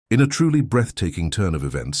In a truly breathtaking turn of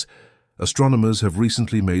events, astronomers have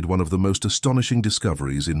recently made one of the most astonishing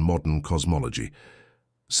discoveries in modern cosmology.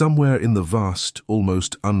 Somewhere in the vast,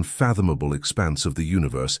 almost unfathomable expanse of the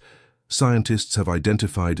universe, scientists have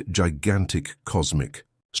identified gigantic cosmic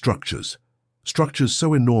structures. Structures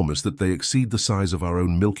so enormous that they exceed the size of our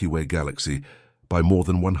own Milky Way galaxy by more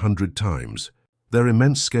than 100 times. Their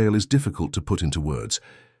immense scale is difficult to put into words.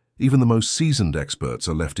 Even the most seasoned experts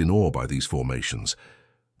are left in awe by these formations.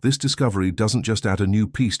 This discovery doesn't just add a new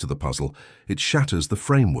piece to the puzzle, it shatters the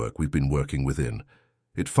framework we've been working within.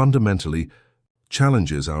 It fundamentally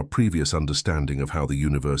challenges our previous understanding of how the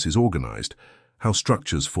universe is organized, how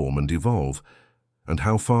structures form and evolve, and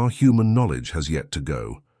how far human knowledge has yet to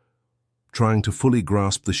go. Trying to fully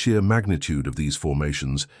grasp the sheer magnitude of these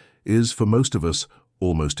formations is, for most of us,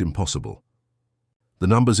 almost impossible. The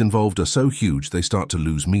numbers involved are so huge they start to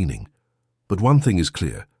lose meaning. But one thing is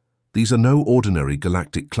clear. These are no ordinary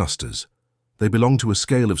galactic clusters. They belong to a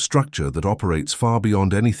scale of structure that operates far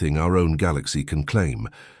beyond anything our own galaxy can claim,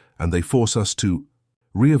 and they force us to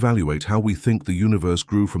reevaluate how we think the universe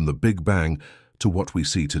grew from the Big Bang to what we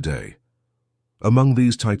see today. Among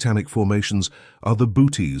these titanic formations are the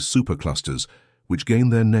booties superclusters, which gain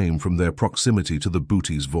their name from their proximity to the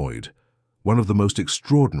booties void, one of the most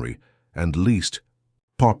extraordinary and least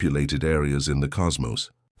populated areas in the cosmos.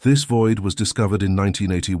 This void was discovered in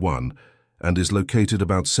 1981 and is located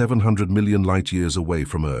about 700 million light-years away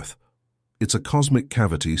from Earth. It's a cosmic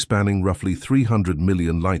cavity spanning roughly 300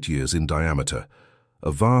 million light-years in diameter,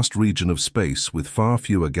 a vast region of space with far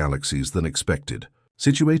fewer galaxies than expected.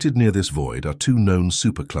 Situated near this void are two known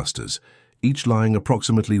superclusters, each lying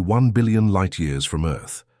approximately 1 billion light-years from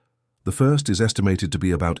Earth. The first is estimated to be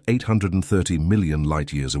about 830 million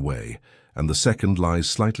light-years away, and the second lies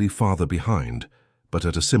slightly farther behind, but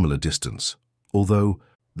at a similar distance, although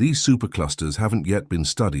these superclusters haven't yet been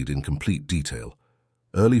studied in complete detail.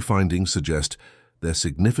 Early findings suggest they're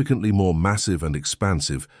significantly more massive and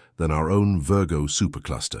expansive than our own Virgo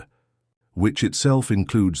supercluster, which itself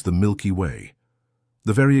includes the Milky Way.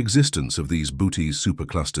 The very existence of these booties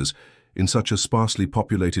superclusters in such a sparsely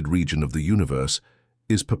populated region of the universe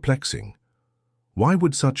is perplexing. Why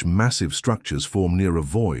would such massive structures form near a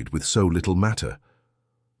void with so little matter?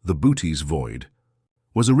 The booties void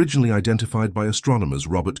was originally identified by astronomers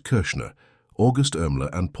Robert Kirshner, August Ermler,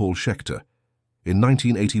 and Paul Schechter in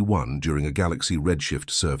 1981 during a galaxy redshift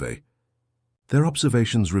survey. Their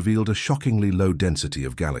observations revealed a shockingly low density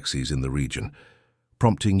of galaxies in the region,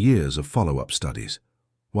 prompting years of follow-up studies.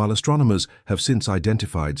 While astronomers have since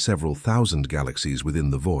identified several thousand galaxies within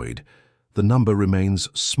the void, the number remains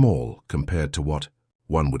small compared to what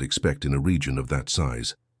one would expect in a region of that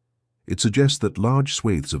size. It suggests that large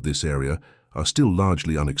swathes of this area are still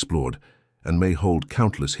largely unexplored and may hold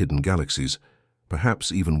countless hidden galaxies,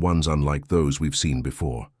 perhaps even ones unlike those we've seen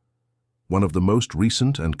before. One of the most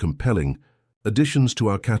recent and compelling additions to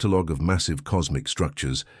our catalogue of massive cosmic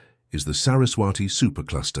structures is the Saraswati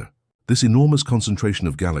supercluster. This enormous concentration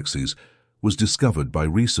of galaxies was discovered by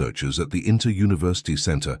researchers at the Inter-University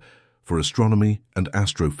Center for Astronomy and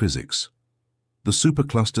Astrophysics. The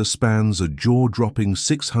supercluster spans a jaw-dropping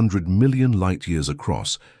 600 million light-years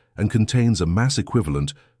across and contains a mass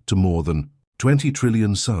equivalent to more than 20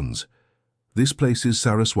 trillion suns. This places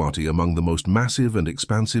Saraswati among the most massive and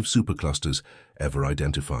expansive superclusters ever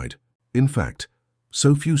identified. In fact,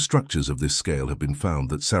 so few structures of this scale have been found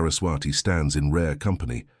that Saraswati stands in rare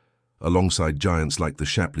company, alongside giants like the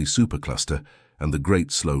Shapley supercluster and the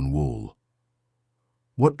Great Sloan Wall.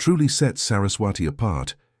 What truly sets Saraswati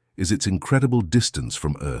apart is its incredible distance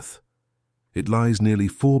from Earth. It lies nearly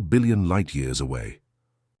 4 billion light-years away.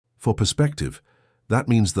 For perspective, that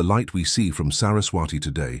means the light we see from Saraswati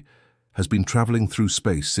today has been traveling through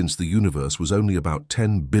space since the universe was only about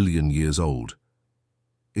 10 billion years old.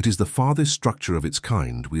 It is the farthest structure of its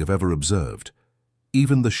kind we have ever observed.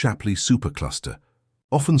 Even the Shapley supercluster,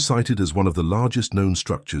 often cited as one of the largest known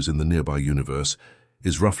structures in the nearby universe,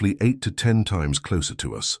 is roughly 8 to 10 times closer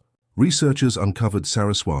to us. Researchers uncovered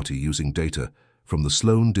Saraswati using data from the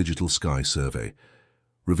Sloan Digital Sky Survey,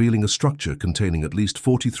 revealing a structure containing at least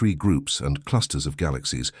 43 groups and clusters of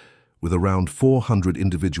galaxies, with around 400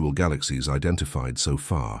 individual galaxies identified so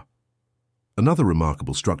far. Another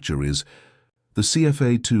remarkable structure is the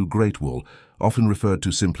CFA2 Great Wall, often referred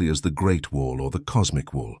to simply as the Great Wall or the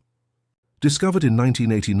Cosmic Wall. Discovered in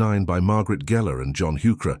 1989 by Margaret Geller and John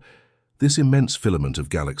Huchra, this immense filament of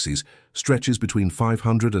galaxies stretches between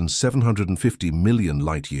 500 and 750 million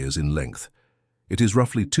light-years in length. It is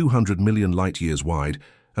roughly 200 million light-years wide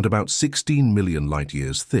and about 16 million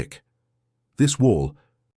light-years thick. This wall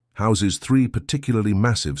houses 3 particularly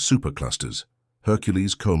massive superclusters,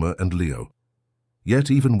 Hercules, Coma, and Leo.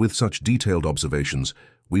 Yet, even with such detailed observations,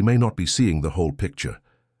 we may not be seeing the whole picture.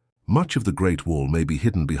 Much of the Great Wall may be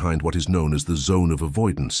hidden behind what is known as the zone of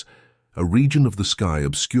avoidance, a region of the sky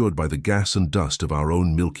obscured by the gas and dust of our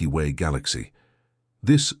own Milky Way galaxy.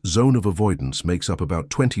 This zone of avoidance makes up about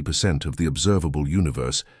 20% of the observable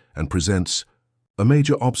universe and presents a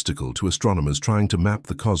major obstacle to astronomers trying to map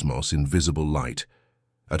the cosmos in visible light.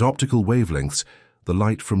 At optical wavelengths, the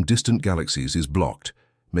light from distant galaxies is blocked,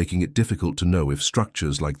 making it difficult to know if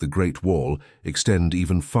structures like the Great Wall extend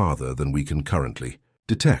even farther than we can currently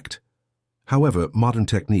detect. However, modern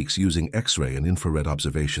techniques using X-ray and infrared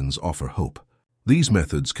observations offer hope. These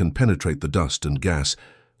methods can penetrate the dust and gas,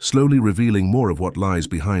 slowly revealing more of what lies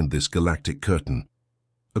behind this galactic curtain.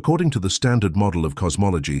 According to the standard model of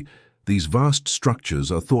cosmology, these vast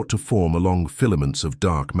structures are thought to form along filaments of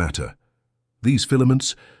dark matter. These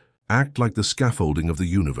filaments act like the scaffolding of the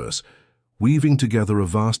universe, weaving together a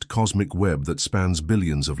vast cosmic web that spans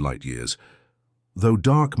billions of light years. Though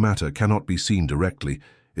dark matter cannot be seen directly,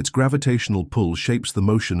 its gravitational pull shapes the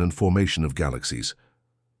motion and formation of galaxies.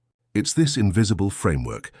 It's this invisible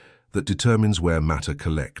framework that determines where matter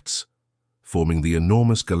collects, forming the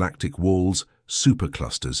enormous galactic walls,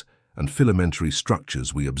 superclusters, and filamentary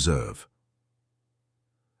structures we observe.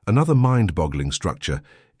 Another mind-boggling structure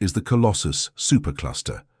is the Colossus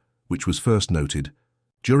supercluster, which was first noted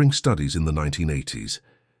during studies in the 1980s.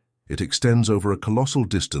 It extends over a colossal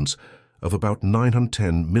distance of about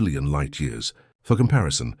 910 million light-years. For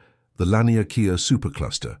comparison, the Laniakea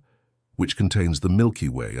supercluster, which contains the Milky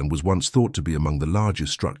Way and was once thought to be among the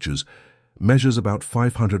largest structures, measures about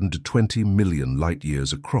 520 million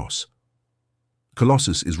light-years across.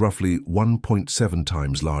 Colossus is roughly 1.7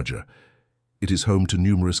 times larger. It is home to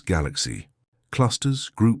numerous galaxy clusters,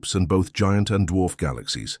 groups, and both giant and dwarf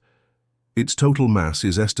galaxies. Its total mass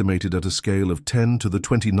is estimated at a scale of 10 to the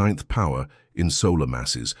 29th power in solar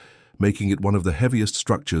masses, making it one of the heaviest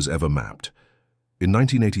structures ever mapped. In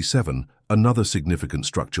 1987, another significant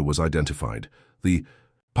structure was identified, the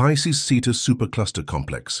Pisces Sitta supercluster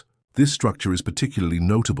complex. This structure is particularly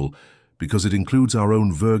notable because it includes our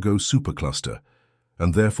own Virgo supercluster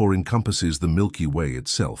and therefore encompasses the Milky Way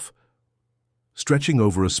itself. Stretching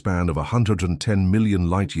over a span of 110 million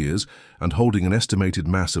light-years and holding an estimated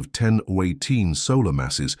mass of 10 or 18 solar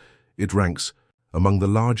masses, it ranks among the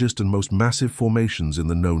largest and most massive formations in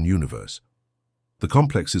the known universe. The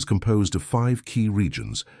complex is composed of 5 key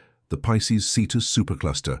regions: the Pisces Sitta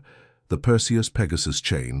supercluster, the Perseus Pegasus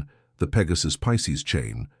chain, the Pegasus Pisces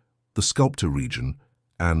chain, the Sculptor region,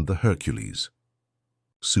 and the Hercules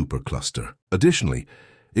supercluster. Additionally,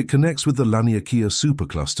 it connects with the Laniakea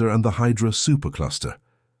supercluster and the Hydra supercluster.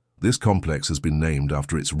 This complex has been named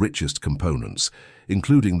after its richest components,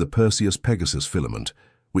 including the Perseus Pegasus filament,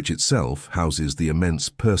 which itself houses the immense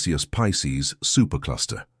Perseus Pisces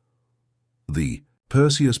supercluster. The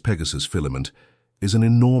Perseus Pegasus filament is an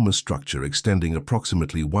enormous structure extending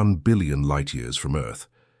approximately 1 billion light-years from Earth.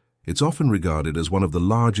 It's often regarded as one of the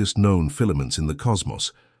largest known filaments in the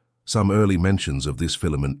cosmos. Some early mentions of this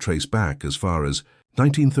filament trace back as far as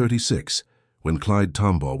 1936, when Clyde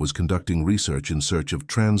Tombaugh was conducting research in search of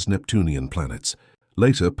trans-Neptunian planets.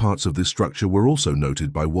 Later, parts of this structure were also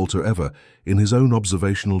noted by Walter Ever in his own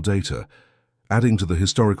observational data, adding to the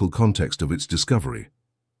historical context of its discovery.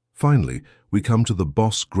 Finally, we come to the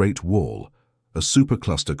Boss Great Wall, a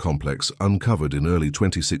supercluster complex uncovered in early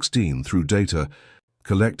 2016 through data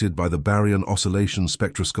collected by the Baryon Oscillation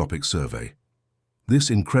Spectroscopic Survey. This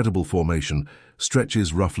incredible formation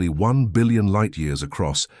stretches roughly 1 billion light-years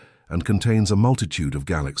across and contains a multitude of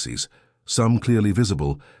galaxies, some clearly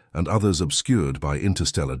visible and others obscured by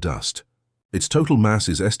interstellar dust. Its total mass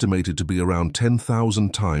is estimated to be around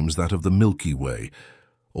 10,000 times that of the Milky Way.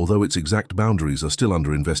 Although its exact boundaries are still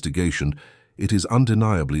under investigation, it is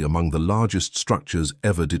undeniably among the largest structures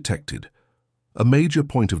ever detected. A major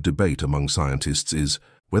point of debate among scientists is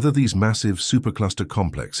whether these massive supercluster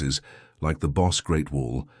complexes, like the Boss Great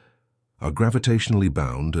Wall, are gravitationally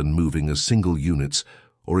bound and moving as single units,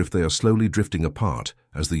 or if they are slowly drifting apart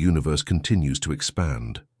as the universe continues to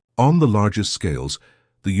expand. On the largest scales,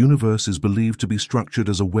 the universe is believed to be structured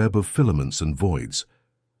as a web of filaments and voids.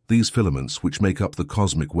 These filaments, which make up the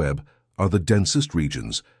cosmic web, are the densest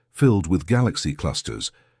regions, filled with galaxy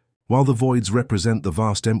clusters, while the voids represent the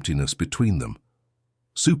vast emptiness between them.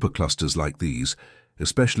 Superclusters like these,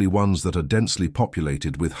 especially ones that are densely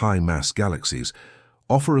populated with high-mass galaxies,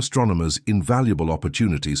 offer astronomers invaluable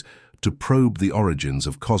opportunities to probe the origins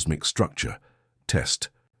of cosmic structure, test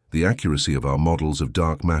the accuracy of our models of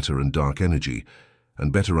dark matter and dark energy,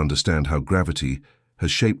 and better understand how gravity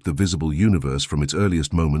has shaped the visible universe from its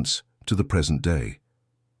earliest moments to the present day.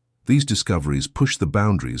 These discoveries push the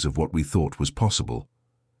boundaries of what we thought was possible.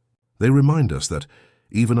 They remind us that,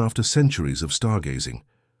 even after centuries of stargazing,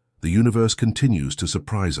 the universe continues to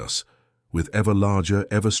surprise us, with ever larger,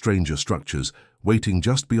 ever stranger structures waiting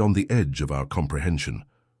just beyond the edge of our comprehension.